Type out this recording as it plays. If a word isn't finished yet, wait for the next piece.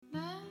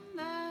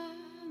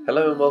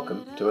Hello and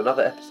welcome to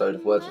another episode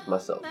of Words with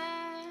Myself.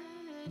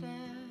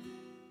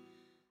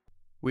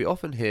 We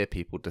often hear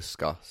people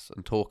discuss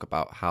and talk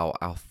about how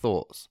our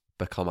thoughts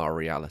become our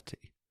reality.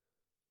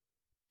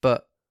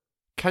 But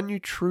can you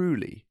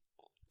truly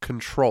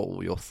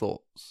control your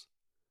thoughts?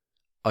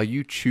 Are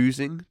you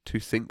choosing to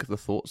think the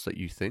thoughts that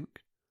you think,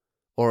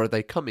 or are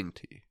they coming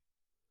to you?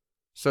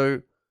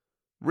 So,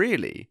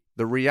 really,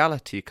 the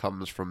reality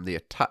comes from the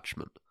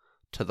attachment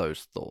to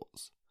those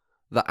thoughts,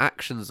 the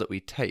actions that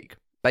we take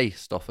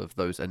based off of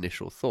those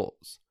initial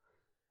thoughts.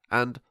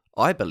 And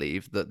I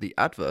believe that the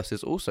adverse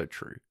is also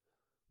true,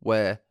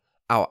 where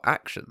our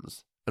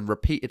actions and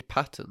repeated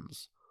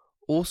patterns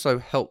also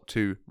help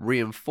to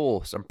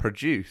reinforce and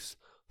produce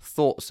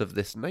thoughts of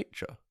this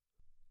nature.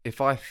 If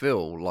I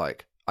feel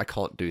like I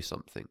can't do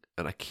something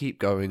and I keep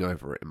going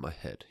over it in my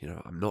head,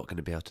 I'm not going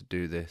to be able to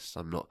do this,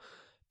 I'm not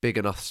big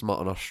enough,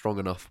 smart enough, strong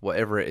enough,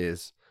 whatever it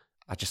is,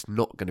 I'm just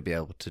not going to be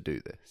able to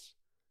do this.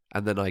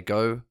 And then I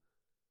go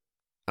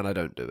and I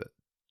don't do it.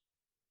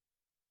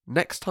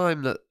 Next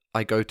time that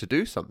I go to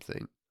do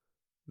something,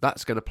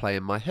 that's going to play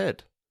in my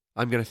head.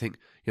 I'm going to think,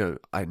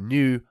 I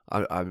knew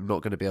I'm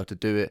not going to be able to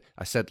do it.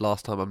 I said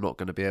last time I'm not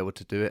going to be able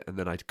to do it, and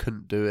then I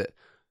couldn't do it.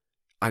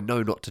 I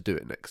know not to do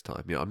it next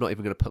time. I'm not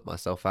even going to put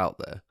myself out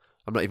there.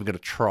 I'm not even going to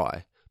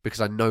try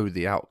because I know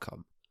the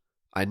outcome.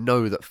 I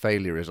know that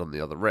failure is on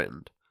the other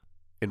end.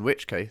 In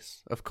which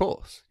case, of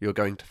course, you're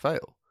going to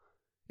fail.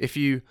 If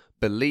you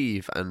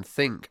believe and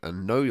think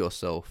and know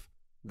yourself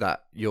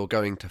that you're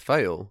going to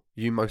fail,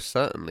 you most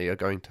certainly are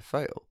going to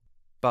fail.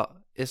 But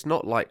it's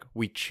not like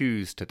we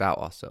choose to doubt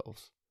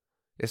ourselves.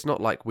 It's not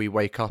like we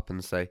wake up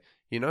and say,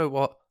 you know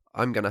what,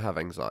 I'm going to have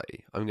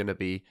anxiety. I'm going to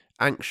be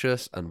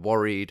anxious and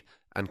worried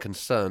and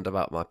concerned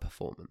about my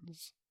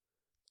performance.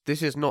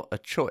 This is not a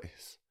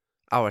choice.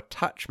 Our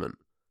attachment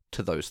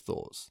to those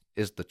thoughts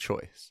is the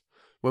choice.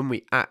 When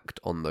we act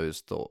on those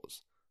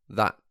thoughts,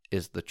 that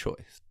is the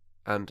choice.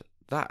 And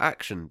that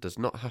action does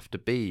not have to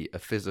be a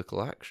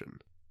physical action.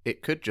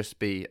 It could just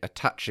be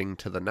attaching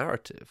to the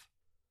narrative,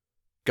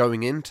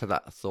 going into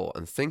that thought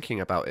and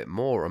thinking about it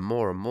more and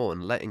more and more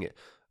and letting it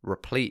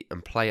replete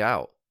and play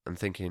out and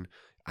thinking,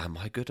 am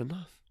I good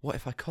enough? What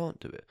if I can't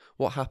do it?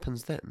 What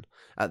happens then?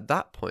 At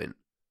that point,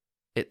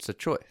 it's a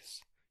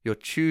choice. You're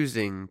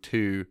choosing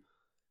to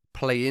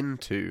play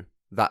into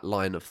that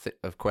line of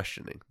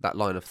questioning, that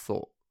line of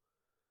thought.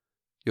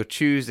 You're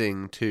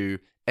choosing to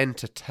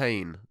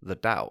entertain the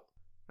doubt,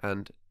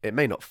 and it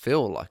may not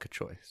feel like a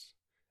choice.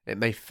 It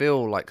may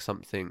feel like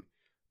something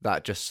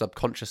that just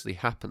subconsciously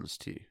happens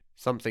to you,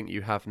 something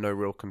you have no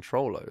real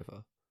control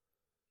over.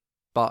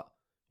 But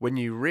when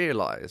you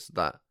realize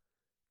that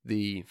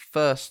the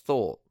first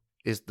thought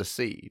is the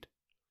seed,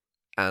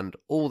 and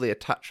all the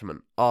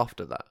attachment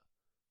after that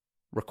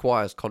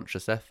requires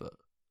conscious effort,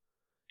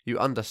 you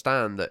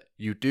understand that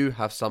you do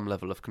have some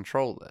level of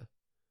control there.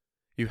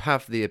 You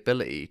have the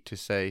ability to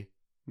say,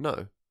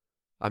 no,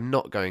 I'm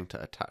not going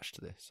to attach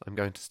to this. I'm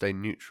going to stay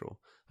neutral.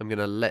 I'm going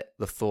to let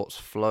the thoughts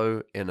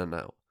flow in and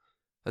out.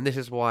 And this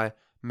is why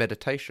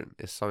meditation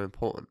is so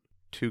important,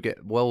 to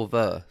get well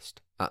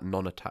versed at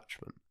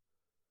non-attachment,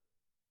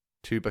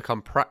 to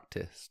become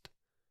practiced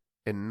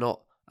in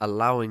not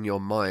allowing your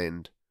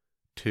mind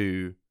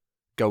to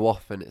go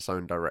off in its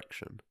own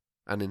direction,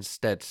 and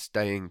instead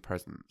staying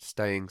present,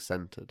 staying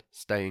centered,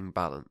 staying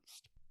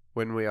balanced.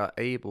 When we are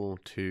able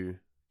to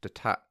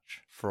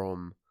detach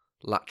from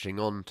latching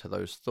on to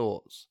those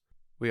thoughts,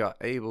 we are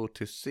able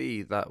to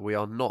see that we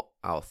are not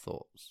our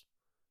thoughts,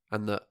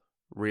 and that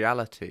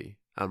reality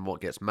and what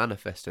gets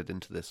manifested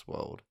into this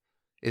world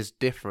is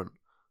different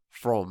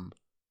from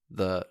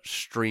the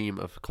stream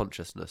of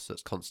consciousness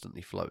that's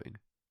constantly flowing,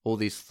 all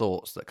these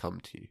thoughts that come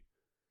to you.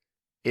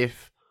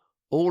 If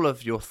all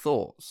of your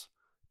thoughts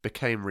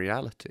became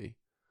reality,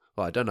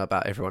 well, I don't know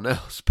about everyone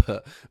else,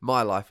 but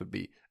my life would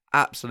be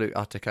absolute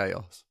utter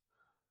chaos.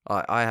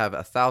 I have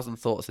 1,000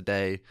 thoughts a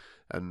day,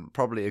 and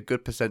probably a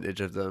good percentage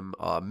of them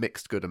are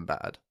mixed good and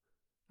bad.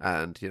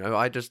 And,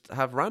 I just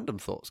have random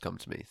thoughts come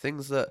to me,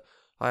 things that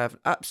I have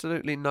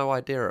absolutely no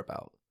idea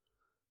about.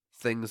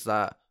 Things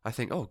that I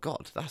think, oh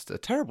God, that's a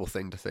terrible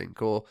thing to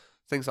think, or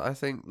things that I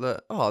think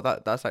that,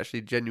 that's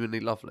actually genuinely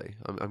lovely.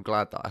 I'm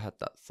glad that I had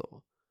that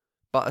thought.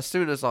 But as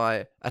soon as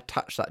I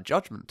attach that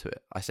judgment to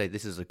it, I say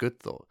this is a good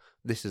thought,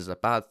 this is a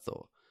bad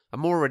thought,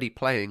 I'm already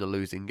playing a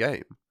losing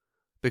game.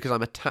 Because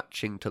I'm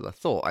attaching to the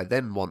thought. I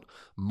then want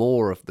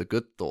more of the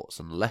good thoughts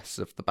and less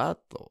of the bad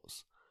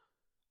thoughts.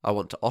 I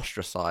want to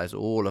ostracize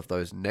all of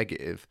those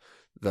negative,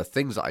 the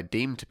things that I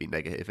deem to be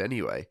negative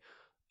anyway,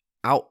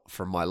 out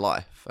from my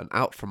life and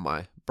out from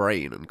my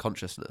brain and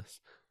consciousness.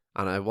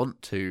 And I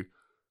want to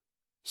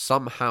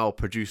somehow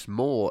produce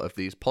more of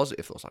these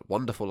positive thoughts, like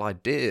wonderful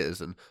ideas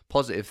and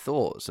positive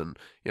thoughts and,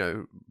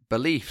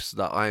 beliefs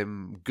that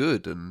I'm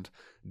good and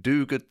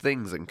do good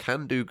things and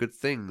can do good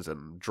things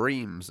and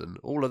dreams and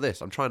all of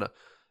this. I'm trying to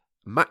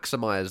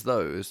maximize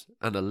those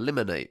and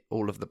eliminate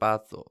all of the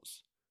bad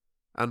thoughts.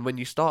 And when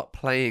you start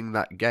playing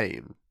that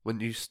game, when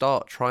you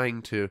start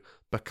trying to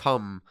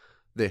become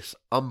this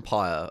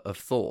umpire of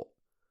thought,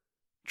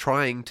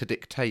 trying to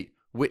dictate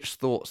which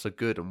thoughts are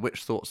good and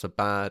which thoughts are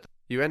bad,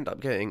 you end up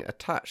getting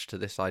attached to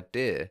this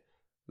idea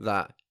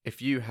that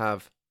if you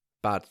have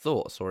bad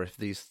thoughts, or if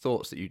these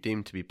thoughts that you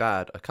deem to be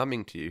bad are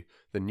coming to you,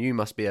 then you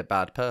must be a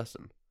bad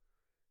person.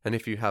 And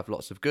if you have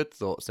lots of good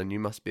thoughts, then you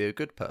must be a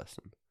good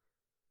person.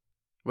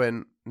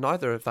 When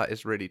neither of that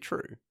is really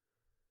true.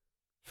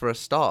 For a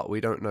start,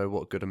 we don't know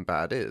what good and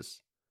bad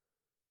is.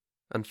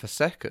 And for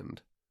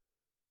second,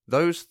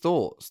 those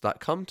thoughts that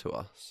come to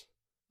us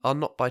are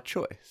not by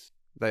choice.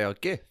 They are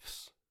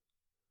gifts.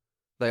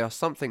 They are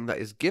something that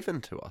is given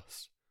to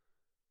us.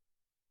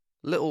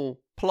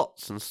 Little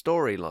plots and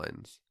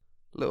storylines,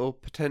 little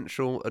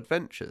potential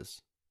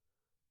adventures,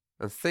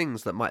 and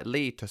things that might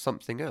lead to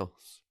something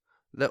else.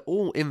 They're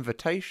all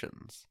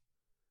invitations.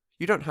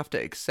 You don't have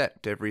to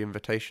accept every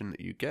invitation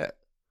that you get.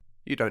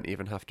 You don't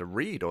even have to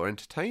read or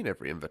entertain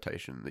every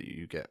invitation that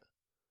you get.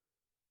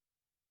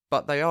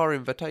 But they are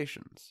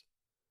invitations.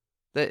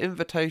 They're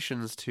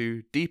invitations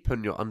to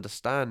deepen your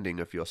understanding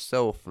of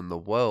yourself and the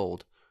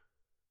world,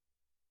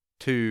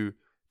 to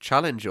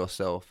challenge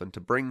yourself and to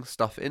bring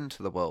stuff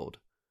into the world,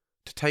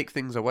 to take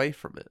things away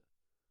from it.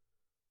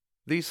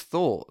 These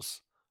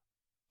thoughts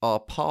are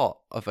part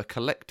of a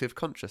collective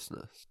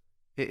consciousness.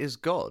 It is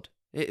God.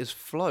 It is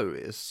flow.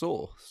 It is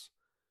source.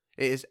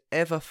 It is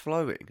ever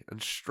flowing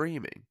and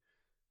streaming.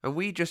 And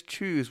we just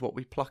choose what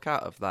we pluck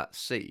out of that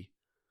sea.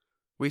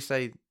 We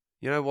say,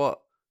 you know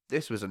what,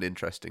 this was an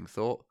interesting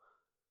thought.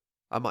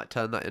 I might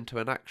turn that into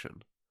an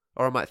action.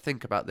 Or I might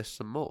think about this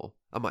some more.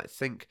 I might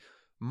think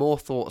more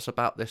thoughts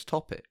about this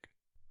topic.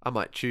 I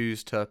might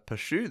choose to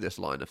pursue this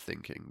line of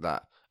thinking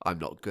that I'm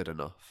not good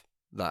enough,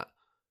 that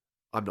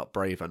I'm not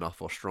brave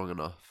enough or strong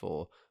enough,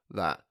 or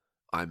that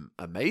I'm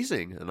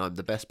amazing and I'm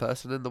the best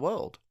person in the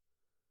world.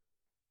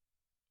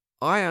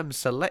 I am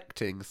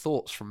selecting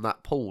thoughts from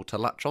that pool to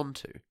latch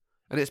onto,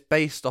 and it's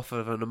based off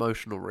of an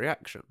emotional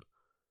reaction.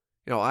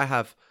 You know, I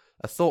have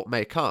a thought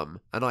may come,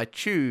 and I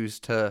choose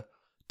to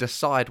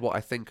decide what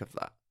I think of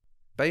that,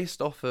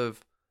 based off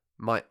of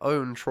my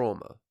own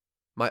trauma,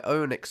 my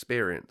own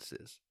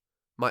experiences,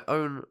 my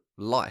own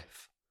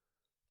life.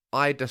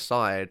 I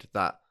decide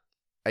that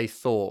a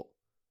thought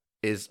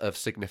is of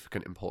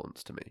significant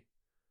importance to me.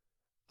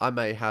 I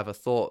may have a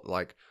thought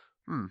like,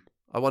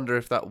 I wonder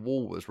if that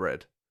wall was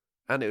red.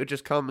 And it would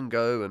just come and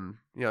go and,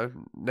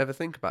 never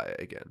think about it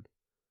again.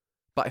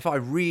 But if I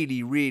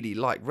really, really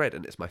like red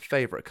and it's my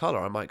favourite colour,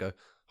 I might go,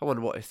 I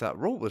wonder what if that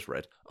wall was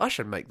red. I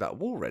should make that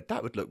wall red.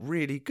 That would look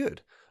really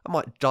good. I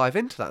might dive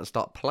into that and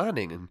start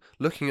planning and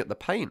looking at the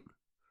paint.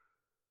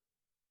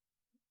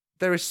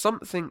 There is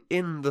something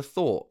in the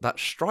thought that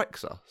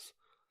strikes us.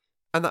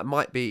 And that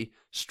might be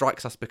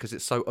strikes us because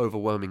it's so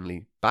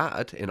overwhelmingly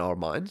bad in our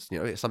minds.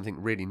 It's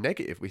something really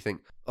negative. We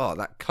think, oh,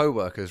 that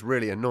coworker is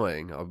really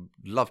annoying. I'd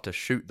love to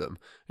shoot them. And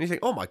you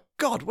think, oh my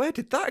God, where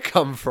did that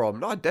come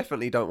from? No, I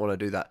definitely don't want to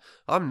do that.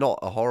 I'm not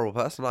a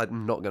horrible person.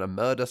 I'm not going to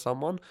murder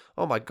someone.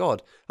 Oh my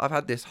God, I've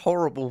had this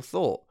horrible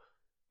thought.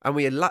 And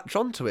we latch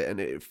onto it and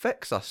it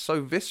affects us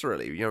so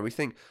viscerally. We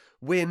think,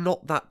 we're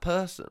not that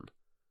person.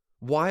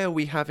 Why are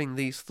we having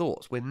these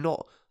thoughts? We're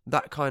not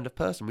that kind of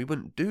person. We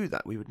wouldn't do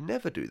that. We would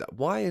never do that.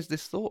 Why is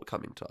this thought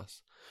coming to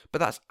us? But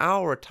that's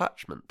our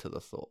attachment to the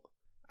thought,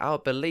 our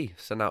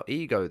beliefs and our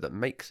ego that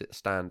makes it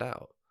stand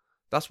out.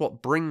 That's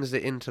what brings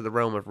it into the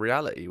realm of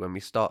reality when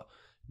we start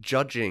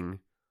judging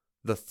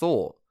the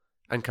thought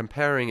and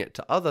comparing it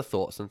to other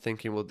thoughts and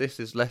thinking, well, this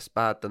is less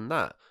bad than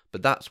that,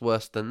 but that's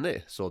worse than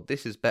this, or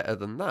this is better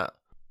than that.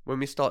 When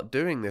we start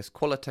doing this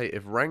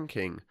qualitative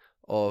ranking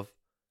of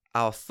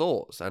our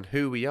thoughts and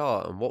who we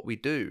are and what we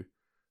do,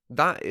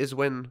 that is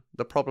when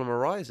the problem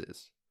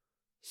arises.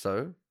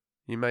 So,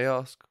 you may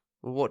ask,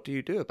 well, what do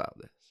you do about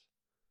this?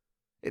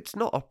 It's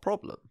not a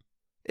problem.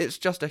 It's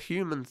just a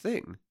human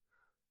thing.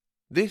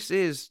 This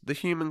is the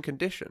human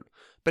condition,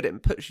 but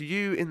it puts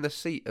you in the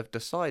seat of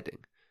deciding.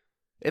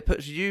 It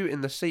puts you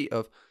in the seat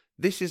of,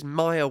 this is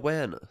my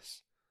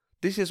awareness.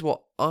 This is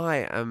what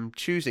I am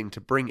choosing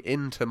to bring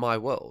into my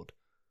world.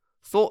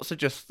 Thoughts are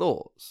just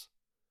thoughts.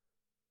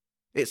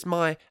 It's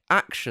my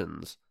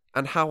actions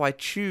and how I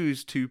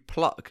choose to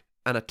pluck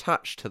and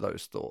attach to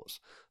those thoughts.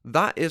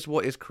 That is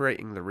what is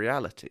creating the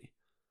reality.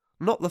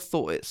 Not the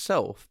thought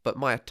itself, but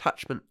my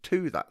attachment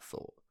to that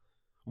thought.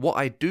 What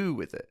I do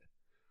with it.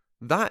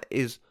 That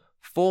is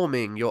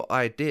forming your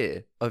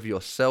idea of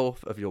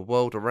yourself, of your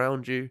world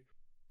around you.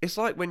 It's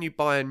like when you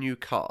buy a new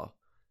car,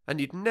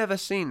 and you'd never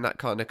seen that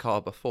kind of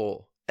car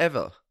before,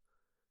 ever.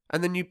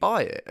 And then you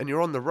buy it, and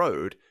you're on the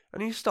road,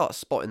 and you start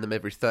spotting them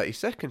every 30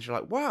 seconds. You're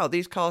like, wow,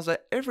 these cars are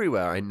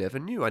everywhere. I never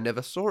knew. I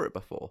never saw it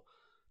before.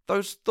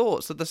 Those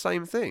thoughts are the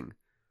same thing.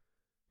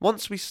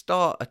 Once we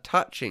start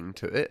attaching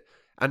to it,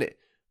 and it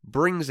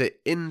brings it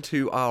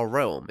into our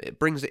realm, it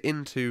brings it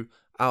into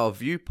our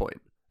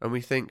viewpoint, and we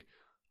think,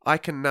 I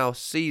can now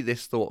see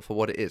this thought for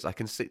what it is. I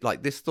can see,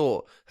 like, this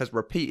thought has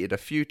repeated a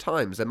few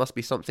times. There must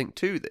be something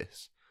to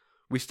this.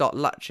 We start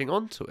latching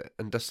onto it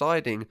and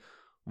deciding,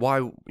 why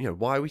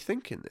are we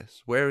thinking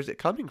this? Where is it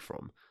coming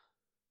from?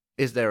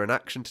 Is there an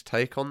action to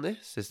take on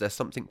this? Is there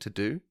something to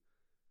do?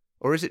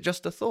 Or is it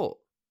just a thought?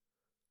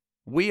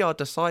 We are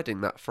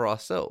deciding that for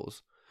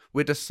ourselves.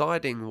 We're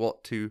deciding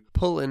what to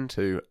pull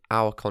into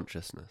our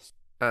consciousness.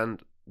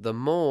 And the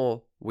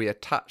more we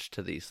attach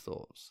to these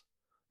thoughts,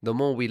 the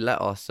more we let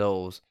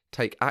ourselves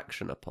take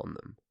action upon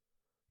them,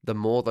 the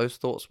more those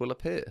thoughts will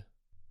appear.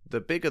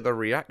 The bigger the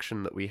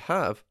reaction that we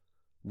have,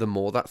 the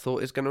more that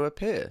thought is going to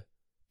appear,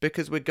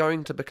 because we're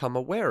going to become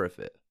aware of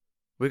it.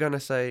 We're going to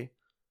say,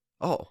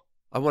 oh,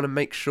 I want to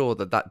make sure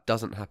that that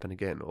doesn't happen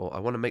again, or I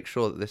want to make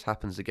sure that this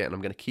happens again.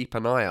 I'm going to keep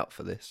an eye out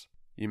for this.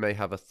 You may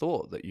have a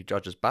thought that you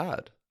judge as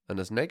bad and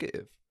as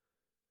negative,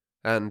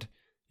 and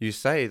you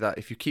say that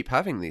if you keep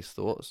having these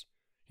thoughts,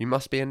 you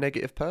must be a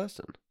negative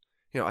person.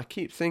 I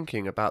keep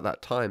thinking about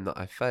that time that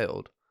I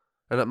failed,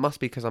 and it must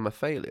be because I'm a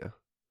failure.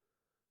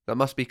 That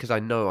must be because I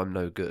know I'm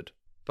no good.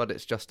 But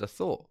it's just a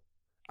thought.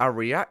 Our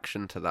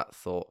reaction to that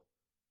thought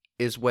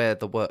is where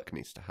the work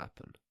needs to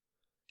happen.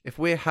 If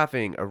we're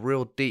having a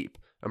real deep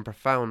and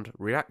profound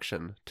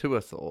reaction to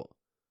a thought,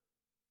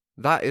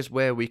 that is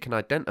where we can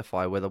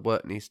identify where the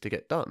work needs to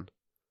get done.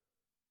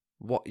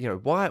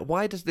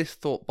 Why does this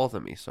thought bother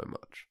me so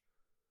much?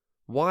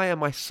 Why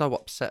am I so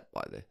upset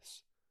by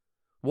this?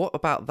 What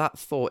about that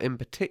thought in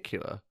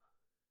particular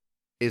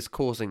is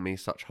causing me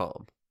such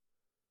harm?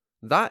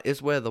 That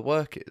is where the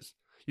work is.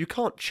 You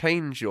can't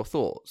change your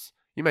thoughts.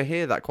 You may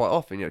hear that quite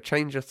often,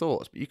 change your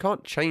thoughts, but you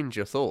can't change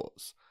your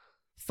thoughts.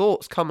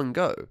 Thoughts come and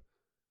go.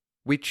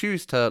 We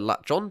choose to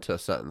latch on to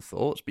certain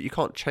thoughts, but you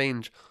can't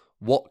change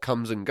what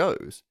comes and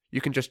goes.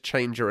 You can just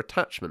change your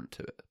attachment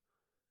to it.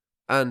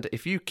 And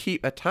if you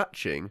keep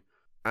attaching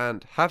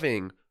and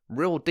having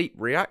real deep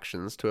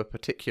reactions to a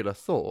particular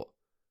thought,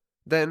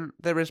 then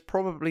there is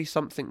probably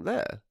something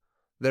there.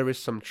 There is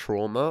some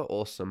trauma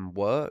or some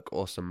work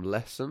or some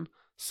lesson,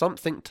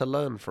 something to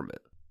learn from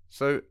it.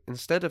 So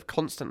instead of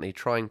constantly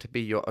trying to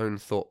be your own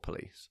thought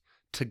police,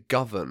 to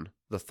govern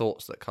the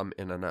thoughts that come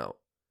in and out,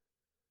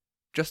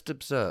 just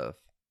observe.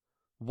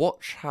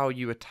 Watch how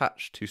you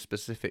attach to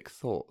specific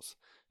thoughts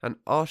and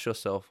ask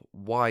yourself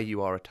why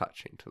you are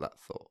attaching to that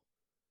thought.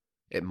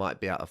 It might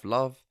be out of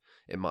love,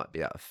 it might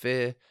be out of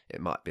fear, it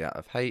might be out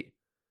of hate,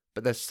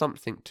 but there's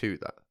something to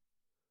that.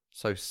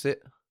 So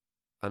sit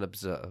and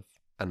observe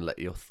and let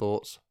your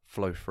thoughts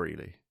flow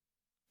freely.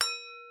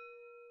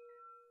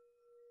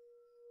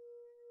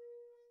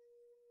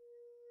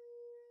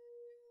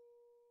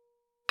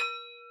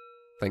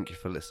 Thank you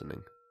for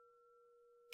listening.